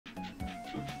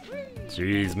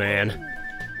Jeez, man.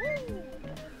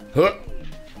 Huh.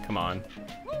 Come on.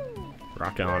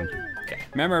 Rock on. Okay.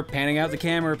 Remember, panning out the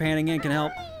camera, panning in can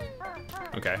help.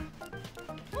 Okay.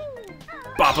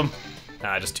 Bop him.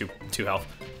 Ah, just two health.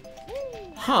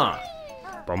 Huh.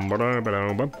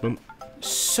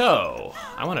 So,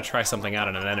 I want to try something out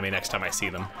on an enemy next time I see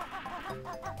them.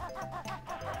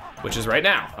 Which is right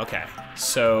now. Okay.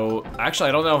 So, actually,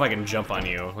 I don't know if I can jump on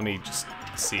you. Let me just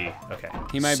see. Okay.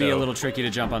 He might be a little tricky to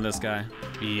jump on this guy.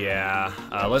 Yeah.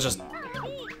 Let's just.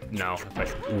 No.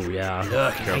 Ooh, yeah.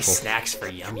 Look, Careful. nice snacks for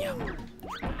Yum Yum.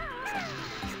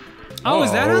 Oh,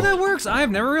 is that how that works? I have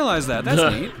never realized that.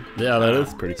 That's neat. Yeah, that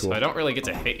is pretty cool. So I don't really get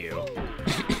to hit you.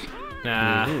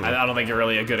 Nah, I don't think you're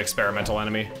really a good experimental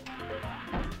enemy.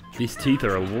 These teeth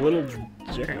are a little...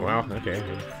 Well, okay.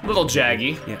 Little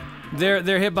jaggy. Yeah. Their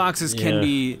hitboxes can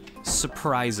be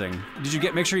surprising. Did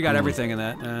you make sure you got everything in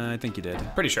that? I think you did.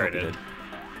 Pretty sure I did.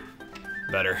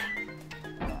 Better.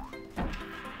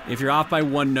 If you're off by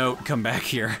one note, come back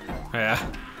here. Yeah.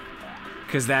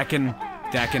 Cause that can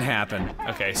happen.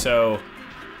 Okay, so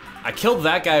I killed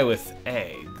that guy with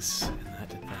eggs. And that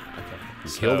did that.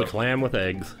 Okay. Killed a clam with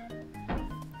eggs.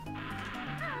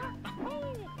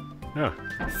 Oh.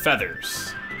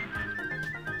 Feathers.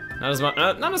 Not as much.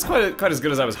 Not as quite as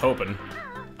good as I was hoping.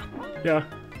 Yeah.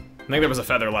 I think there was a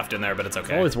feather left in there, but it's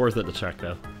okay. Always worth it to check,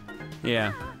 though.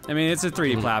 Yeah. I mean, it's a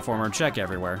 3D platformer. Check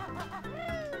everywhere.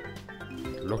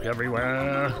 Look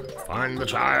everywhere. Find the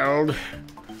child.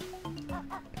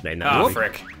 They know. Oh,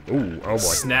 frick. Ooh, oh boy.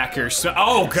 Snacker.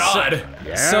 Oh, God.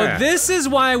 Yeah. So this is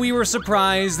why we were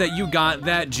surprised that you got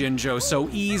that Jinjo so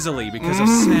easily, because of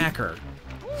Snacker.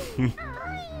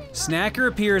 Snacker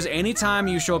appears anytime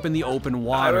you show up in the open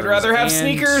water. I would rather have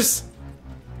sneakers.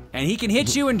 And he can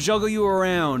hit you and juggle you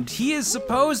around. He is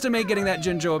supposed to make getting that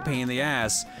Jinjo a pain in the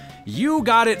ass. You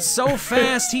got it so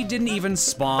fast he didn't even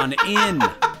spawn in.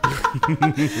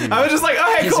 I was just like,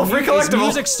 oh, hey, cool, free collectible. His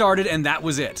music started and that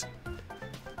was it.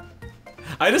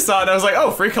 I just saw it and I was like,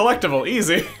 oh, free collectible,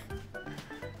 easy.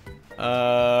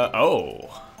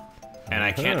 Oh. And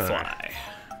I can't fly.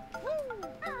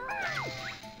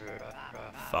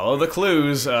 Follow the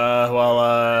clues.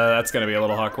 That's gonna be a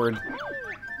little awkward.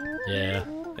 Yeah.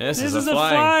 This is a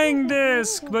flying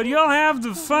disc, but you'll have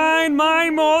to find my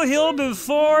molehill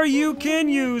before you can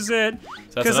use it.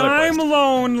 Because I'm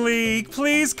lonely.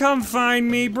 Please come find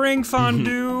me. Bring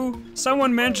fondue.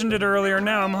 Someone mentioned it earlier.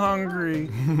 Now I'm hungry.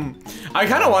 I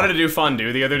kind of wanted to do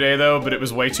fondue the other day though, but it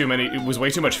was way too many. It was way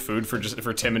too much food for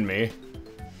Tim and me.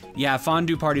 Yeah,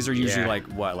 fondue parties are usually like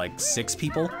what, like 6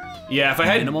 people? Yeah, if I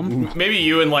had minimum. Maybe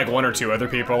you and like 1 or 2 other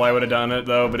people, I would have done it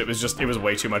though. But it was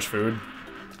way too much food.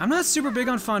 I'm not super big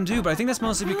on fondue, but I think that's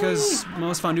mostly because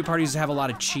most fondue parties have a lot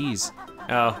of cheese.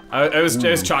 Oh, it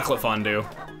was chocolate fondue.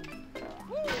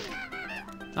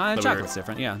 Chocolate's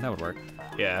different. Yeah, that would work.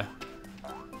 Yeah.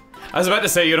 I was about to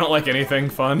say you don't like anything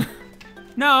fun.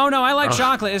 No, I like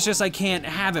chocolate. It's just I can't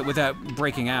have it without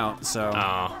breaking out. So.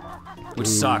 Oh. Which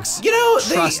sucks. You know,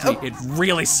 trust me, it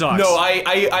really sucks. No,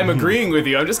 I'm agreeing with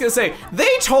you. I'm just gonna say,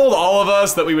 they told all of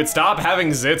us that we would stop having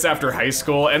zits after high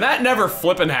school, and that never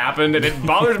flippin' happened, and it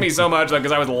bothers me so much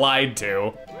because I was lied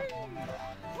to.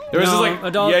 There was just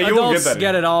like, yeah, you won't get that. Adults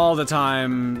get it all the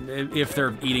time if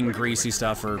they're eating greasy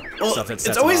stuff or stuff that sets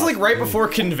It's always them off. like right before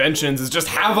conventions, is just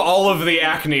have all of the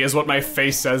acne is what my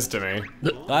face says to me.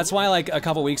 That's why like a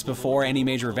couple weeks before any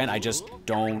major event, I just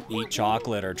don't eat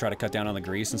chocolate or try to cut down on the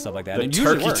grease and stuff like that. The and it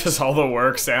usually turkey works. does all the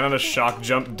work, stand on a shock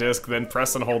jump disc, then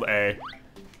press and hold A.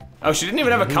 Oh, she didn't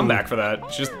even have a comeback for that.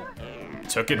 She just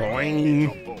took it.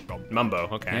 Boing. Mumbo,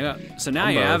 okay. Yeah. So now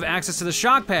you have access to the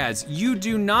shock pads. You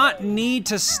do not need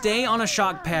to stay on a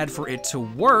shock pad for it to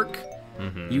work.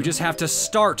 You just have to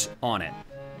start on it.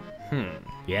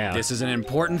 Yeah. This is an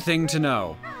important thing to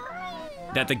know.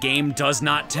 That the game does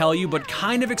not tell you, but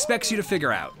kind of expects you to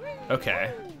figure out.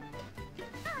 Okay.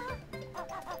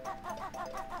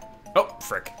 Oh,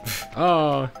 frick.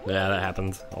 Oh, yeah, that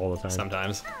happens all the time.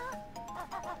 Sometimes.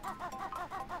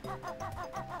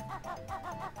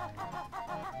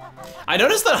 I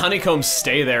noticed that honeycombs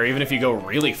stay there even if you go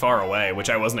really far away, which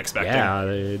I wasn't expecting. Yeah,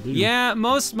 they do. Yeah,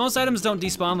 most items don't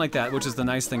despawn like that, which is the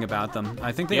nice thing about them.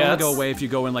 I think they only go away if you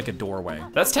go in like a doorway.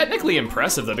 That's technically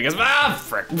impressive though, because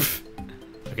frick.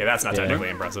 Okay, that's not technically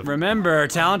impressive. Remember,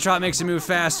 Talent Trot makes you move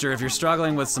faster. If you're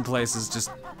struggling with some places,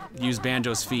 just use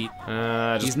Banjo's feet.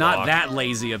 He's not that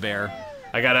lazy a bear.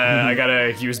 I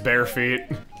gotta use bare feet.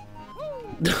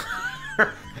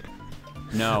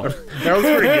 No. That was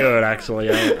pretty good, actually.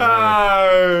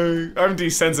 I'm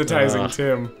desensitizing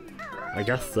Tim. I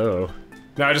guess so.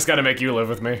 No, I just gotta make you live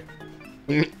with me.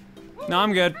 No,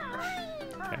 I'm good.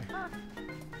 Okay.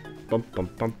 Bump,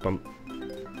 bump, bump, bump.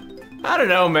 I don't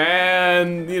know,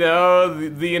 man. You know,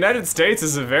 the United States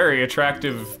is a very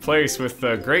attractive place with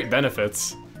great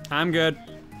benefits. I'm good.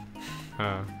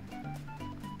 Huh.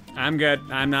 I'm good.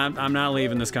 I'm not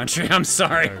leaving this country. I'm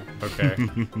sorry. Okay.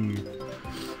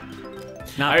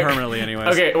 Not permanently, anyways.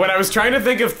 Okay, when I was trying to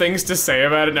think of things to say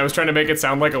about it and I was trying to make it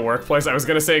sound like a workplace, I was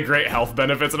gonna say great health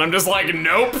benefits, and I'm just like,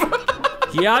 nope.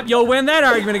 Yep, you'll win that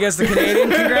argument against the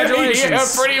Canadian. Congratulations. Yeah,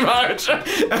 pretty much.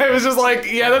 I was just like,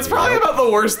 yeah, that's probably about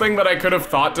the worst thing that I could have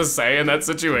thought to say in that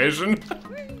situation.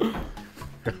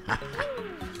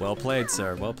 Well played,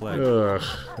 sir. Well played. Ugh,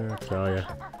 I tell ya.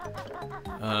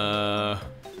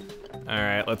 All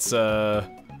right, let's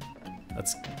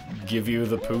give you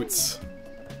the poots.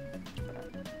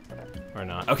 Or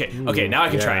not. Okay, okay, now I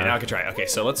can try it, now I can try it. Okay,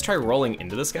 so let's try rolling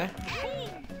into this guy.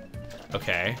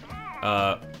 Okay,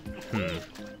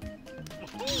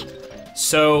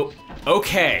 So,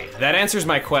 okay, that answers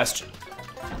my question.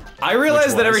 I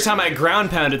realized that every time I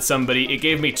ground pounded somebody, it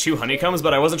gave me 2 honeycombs,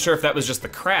 but I wasn't sure if that was just the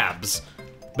crabs.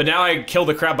 But now I killed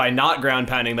a crab by not ground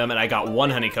pounding them, and I got 1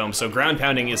 honeycomb, so ground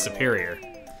pounding is superior.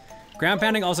 Ground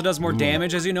pounding also does more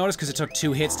damage, as you notice, because it took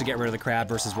 2 hits to get rid of the crab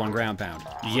versus 1 ground pound.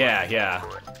 Yeah, yeah.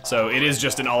 So it is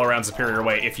just an all-around superior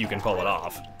way if you can pull it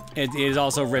off. It is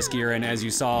also riskier, and as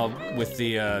you saw with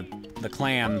the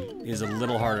clam, is a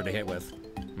little harder to hit with.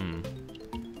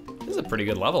 This is a pretty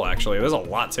good level, actually. There's a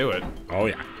lot to it. Oh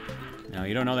yeah. No,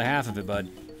 you don't know the half of it, bud.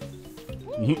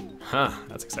 Huh,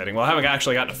 that's exciting. Well, I haven't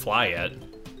actually gotten to fly yet.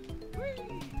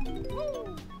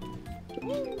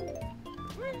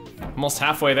 Almost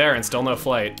halfway there and still no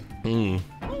flight. The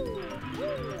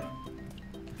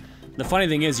funny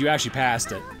thing is, you actually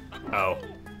passed it. Oh,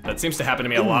 that seems to happen to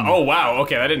me a lot. Oh, wow,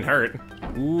 okay, that didn't hurt.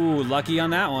 Ooh, lucky on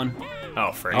that one.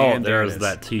 Oh, frick. Oh, And there there's it is.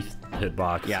 that teeth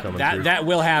hitbox Yeah, coming that through. that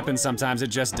will happen sometimes. It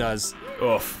just does.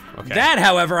 Oof, okay. That,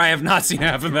 however, I have not seen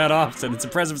happen that often. It's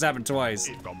impressive it's happened twice.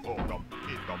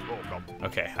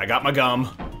 Okay, I got my gum.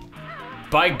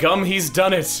 By gum, he's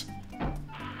done it.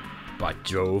 By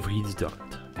Jove, he's done it.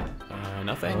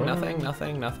 Nothing, nothing,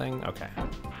 nothing, nothing. Okay.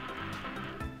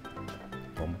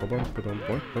 Bum, ba, bum, ba, dum,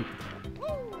 bum, bum.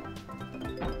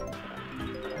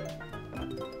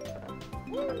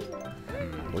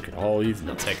 Look at all these.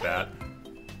 I'll take that.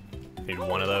 Need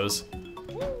 1 of those.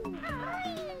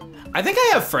 I think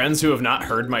I have friends who have not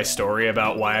heard my story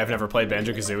about why I've never played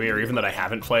Banjo-Kazooie, or even that I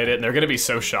haven't played it, and they're gonna be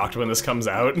so shocked when this comes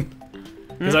out.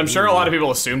 Because I'm sure a lot of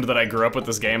people assumed that I grew up with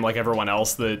this game like everyone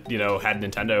else that, you know, had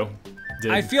Nintendo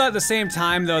did. I feel at the same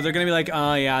time, though, they're gonna be like,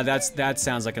 oh yeah, that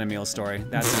sounds like an Emil story.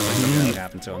 That sounds like something that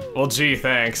happened to him. Well, gee,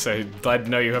 thanks. I'm glad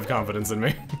to know you have confidence in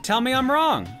me. Tell me I'm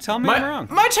wrong. Tell me I'm wrong.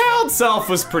 My child self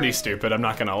was pretty stupid, I'm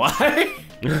not gonna lie.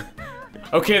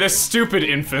 Okay, the stupid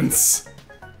infants.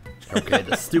 Okay,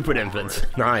 the stupid infants.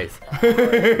 Nice.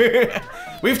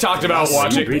 We've talked about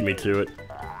watching. Beat me to it.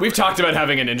 We've talked about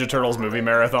having a Ninja Turtles movie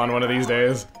marathon one of these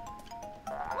days.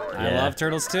 I love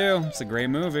Turtles too. It's a great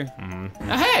movie.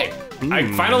 Hey,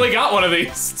 I finally got one of these.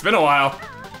 It's been a while.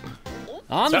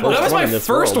 That was my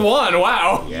first one.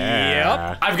 Wow. Yeah.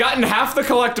 Yep. I've gotten half the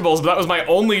collectibles, but that was my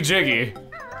only Jiggy.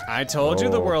 I told you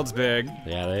the world's big.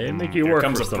 Yeah, they make you Here work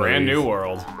comes for a some brand of these. new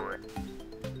world.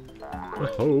 A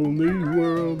whole new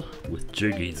world with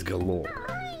jiggies galore.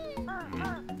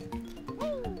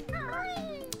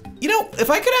 You know, if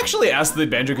I could actually ask the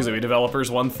Banjo-Kazooie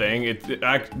developers one thing,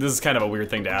 this is kind of a weird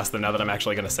thing to ask them now that I'm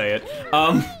actually gonna say it.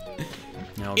 Oh,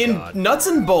 In God. Nuts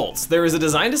and Bolts, there is a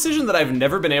design decision that I've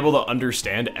never been able to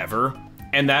understand ever,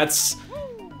 and that's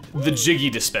the Jiggy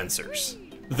dispensers.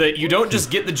 That you don't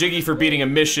just get the Jiggy for beating a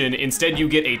mission, instead you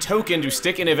get a token to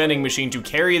stick in a vending machine to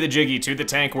carry the Jiggy to the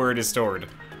tank where it is stored.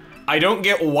 I don't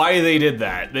get why they did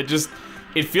that.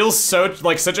 It feels so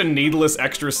like such a needless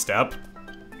extra step.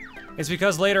 It's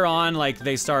because later on, like,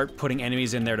 they start putting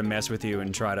enemies in there to mess with you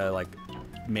and try to, like,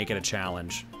 make it a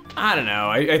challenge. I don't know.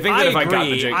 I think that if I got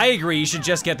the Jiggy... I agree, you should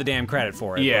just get the damn credit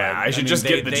for it. Yeah, but, I should mean, just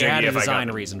get the they Jiggy had if I got design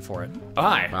it. a reason for it. Oh,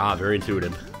 hi. Ah, very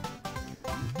intuitive.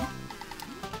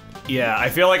 Yeah, I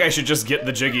feel like I should just get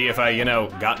the Jiggy if I, you know,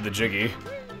 got the Jiggy.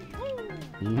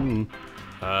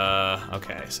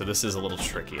 Okay, so this is a little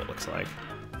tricky, it looks like.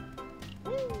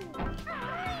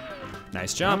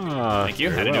 Nice jump. Thank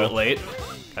you, had to do it late.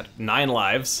 Got 9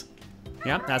 lives.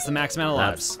 Yep, that's the max amount of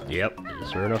lives. Yep,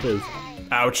 it sure enough is.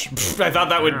 Ouch. I thought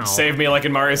that would save me like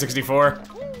in Mario 64.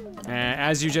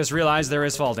 As you just realized, there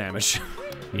is fall damage.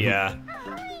 Yeah.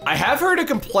 I have heard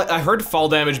I've heard fall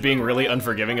damage being really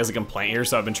unforgiving as a complaint here,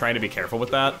 so I've been trying to be careful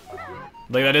with that.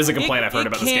 Like, that is a complaint I've heard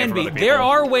about this game from other people. There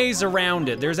are ways around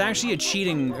it. There's actually a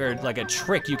cheating, or like a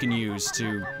trick you can use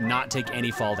to not take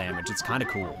any fall damage. It's kind of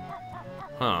cool.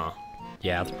 Huh.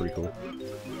 Yeah, it's pretty cool.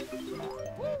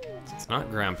 not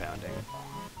ground pounding.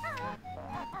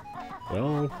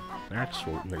 Well,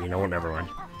 actually, you know what? Never mind.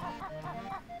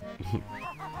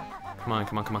 Come on,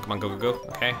 come on, come on, come on, go, go, go.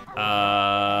 Okay.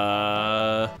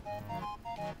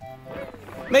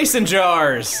 Mason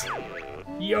jars!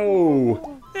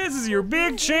 Yo! This is your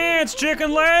big chance,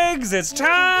 chicken legs. It's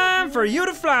time for you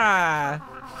to fly.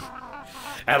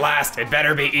 At last, it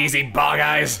better be easy, bog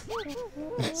eyes.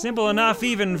 Simple enough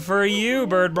even for you,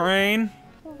 bird brain.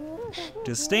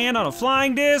 Just stand on a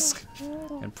flying disc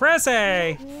and press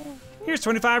A. Here's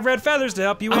 25 red feathers to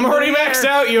help you. I'm already maxed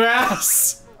out, you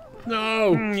ass!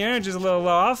 No! Yeah, just a little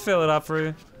low. I'll fill it up for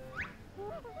you.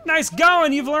 Nice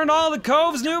going. You've learned all the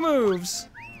Cove's new moves.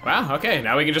 Wow, okay,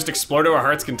 now we can just explore to our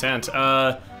heart's content.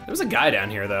 There was a guy down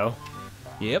here, though.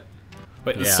 Yep.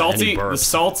 Wait, the Yeah, salty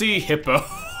hippo.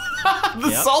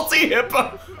 The salty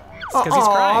hippo. Because he's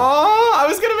crying. I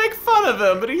was gonna make fun of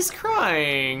him, but he's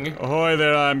crying. Ahoy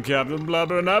there, I'm Captain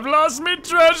Blubber, and I've lost me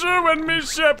treasure when me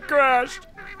ship crashed.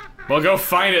 Well, go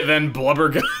find it then,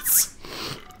 blubberguts.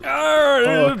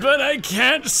 But I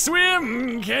can't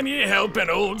swim. Can you help an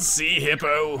old sea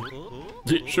hippo?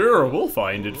 Sure, we'll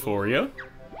find it for you.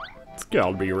 It's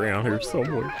gotta be around here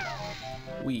somewhere.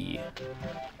 We.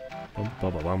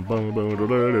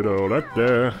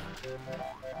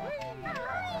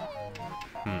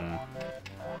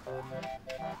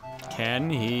 Can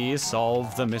he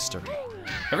solve the mystery?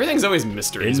 Everything's always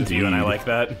mysteries with you, and I like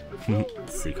that.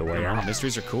 Seek a way out.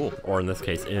 Mysteries are cool. Or in this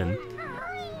case, in.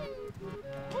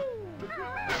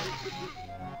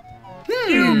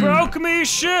 You broke me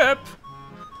ship.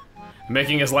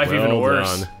 Making his life Well even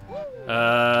worse.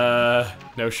 done.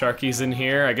 No sharkies in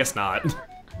here? I guess not.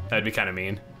 That'd be kind of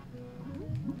mean.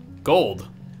 Gold.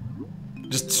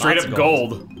 Just straight Lots up of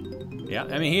gold. Yeah,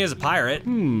 I mean, he is a pirate.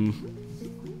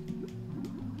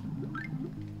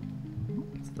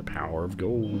 It's the power of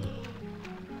gold.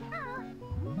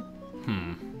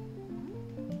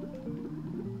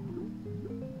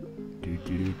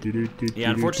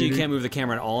 Yeah, unfortunately, you can't move the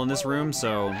camera at all in this room,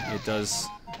 so it does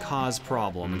cause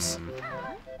problems.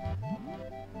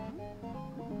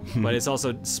 But it's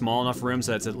also small enough room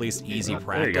so it's at least easy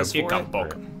practice You for go, it.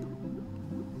 book.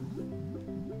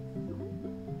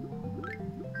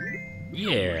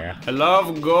 Yeah. I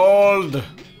love gold.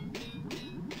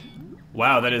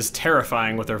 Wow, that is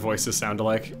terrifying what their voices sound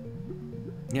like.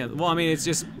 Yeah, well, I mean, it's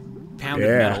just pounded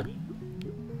Yeah.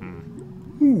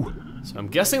 metal. So I'm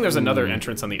guessing there's another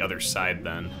entrance on the other side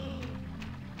then.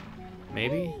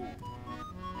 Maybe?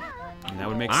 And that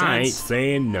would make I ain't sense.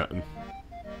 saying nothing.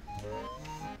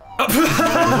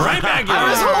 Right back I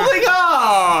was holding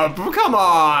up! Come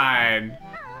on!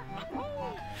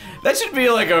 That should be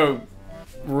like a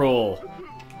rule.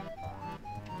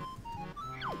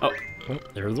 Oh, Oh,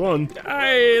 there's one.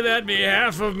 Aye, that'd be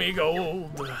half of me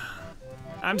gold.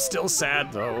 I'm still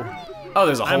sad, though. oh,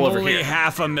 there's a I'm hole over only here.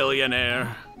 half a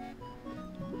millionaire.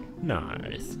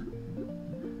 Nice.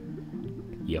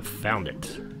 You found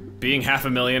it. Being half a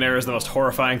millionaire is the most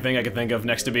horrifying thing I could think of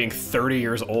next to being 30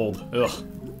 years old. Ugh.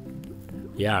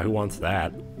 Yeah, who wants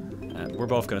that? We're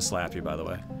both gonna slap you, by the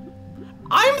way.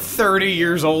 I'm 30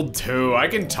 years old too. I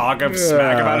can talk up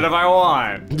smack about it if I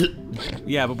want.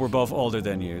 Yeah, but we're both older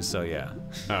than you, so yeah.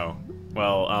 Oh,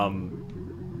 well, I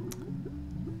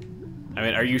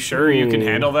mean, are you sure you can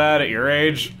handle that at your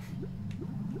age?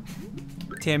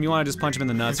 Tim, you wanna just punch him in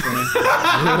the nuts for me?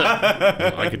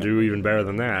 I could do even better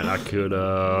than that. I could,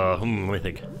 let me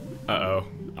think. Uh-oh.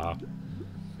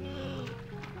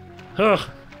 Huh.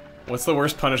 What's the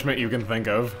worst punishment you can think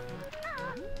of?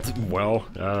 Well,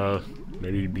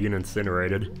 maybe being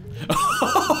incinerated.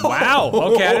 Wow,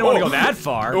 okay, I didn't want to go that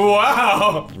far.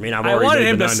 Wow! I mean, I've I already wanted made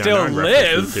him the to still 999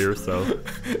 references live. Here, so.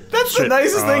 That's the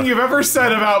nicest thing you've ever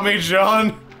said about me,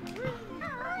 John.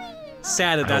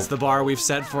 Sad that that's the bar we've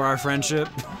set for our friendship.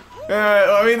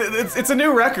 I mean, it's a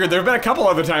new record. There have been a couple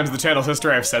other times in the channel's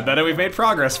history I've said that, and we've made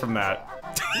progress from that.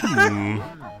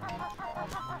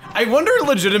 I wonder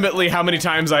legitimately how many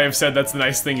times I have said that's the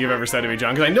nicest thing you've ever said to me,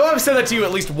 John, because I know I've said that to you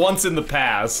at least once in the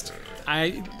past.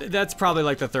 That's probably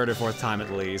like the third or fourth time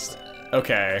at least.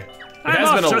 Okay.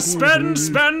 I'm off to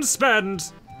spend.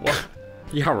 What?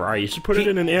 Yeah, right. You should put it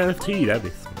in an NFT. That'd be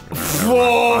smart.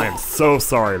 Whoa! I am so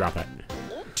sorry about that.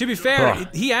 To be fair, Huh.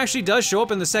 he actually does show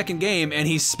up in the second game, and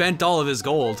he spent all of his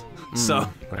gold.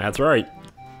 So, That's right.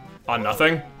 On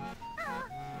nothing?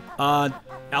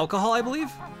 alcohol, I believe?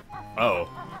 Oh.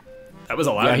 That was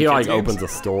allowed Yeah, in he kids' like games? opens a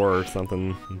store or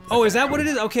something. Oh, is that what it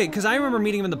is? Okay, because I remember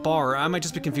meeting him in the bar. I might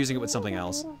just be confusing it with something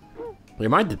else. It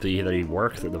might be that he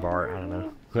works at the bar. I don't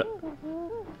know.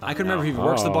 I couldn't remember if he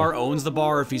works the Oh. bar, owns the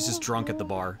bar, or if he's just drunk at the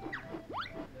bar.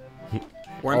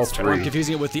 Or All I'm three.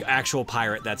 confusing it with the actual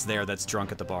pirate that's there that's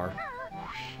drunk at the bar.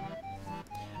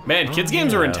 Man, kids'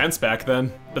 games were intense back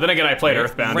then. But then again, I played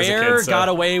Earthbound as a Rare kid, so... got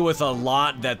away with a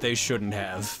lot that they shouldn't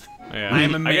have. Yeah. I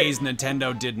am amazed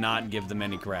Nintendo did not give them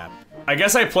any crap. I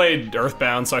guess I played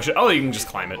Earthbound, so I should... Oh, you can just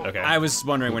climb it, okay. I was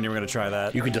wondering when you were gonna try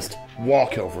that. You could just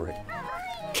walk over it.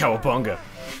 Cowabunga.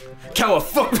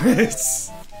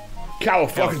 Cowabunga. Cow, a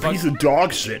fucking piece of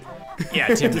dog shit. Yeah,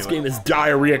 Tim This knew it. game is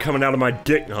diarrhea coming out of my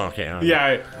dick. Oh, okay.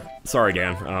 Yeah, Sorry,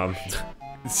 Dan.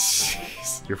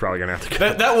 jeez. You're probably gonna have to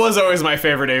cut. That was always my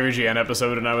favorite AVGN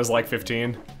episode when I was like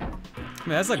 15. I mean,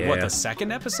 that's like, what, Yeah. the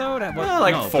second episode? What,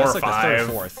 like no, 4 that's or like 5. The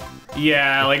third, fourth.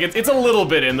 Yeah, like it's a little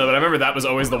bit in though, but I remember that was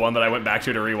always the one that I went back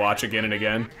to rewatch again and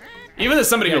again. Even as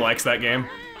somebody who likes that game.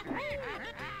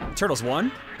 Turtles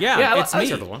 1? Yeah, Yeah, it's I me.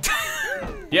 Turtle 1.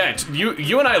 Yeah,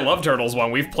 you and I love Turtles 1.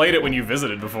 We've played it when you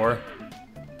visited before.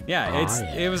 Yeah,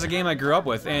 it was a game I grew up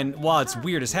with, and while it's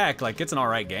weird as heck, like, it's an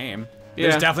alright game. Yeah.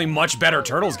 There's definitely much better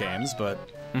Turtles games, but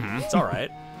it's alright.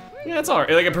 Yeah, it's alright.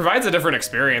 Like, it provides a different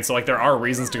experience, so like there are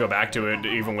reasons to go back to it,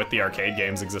 even with the arcade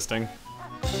games existing.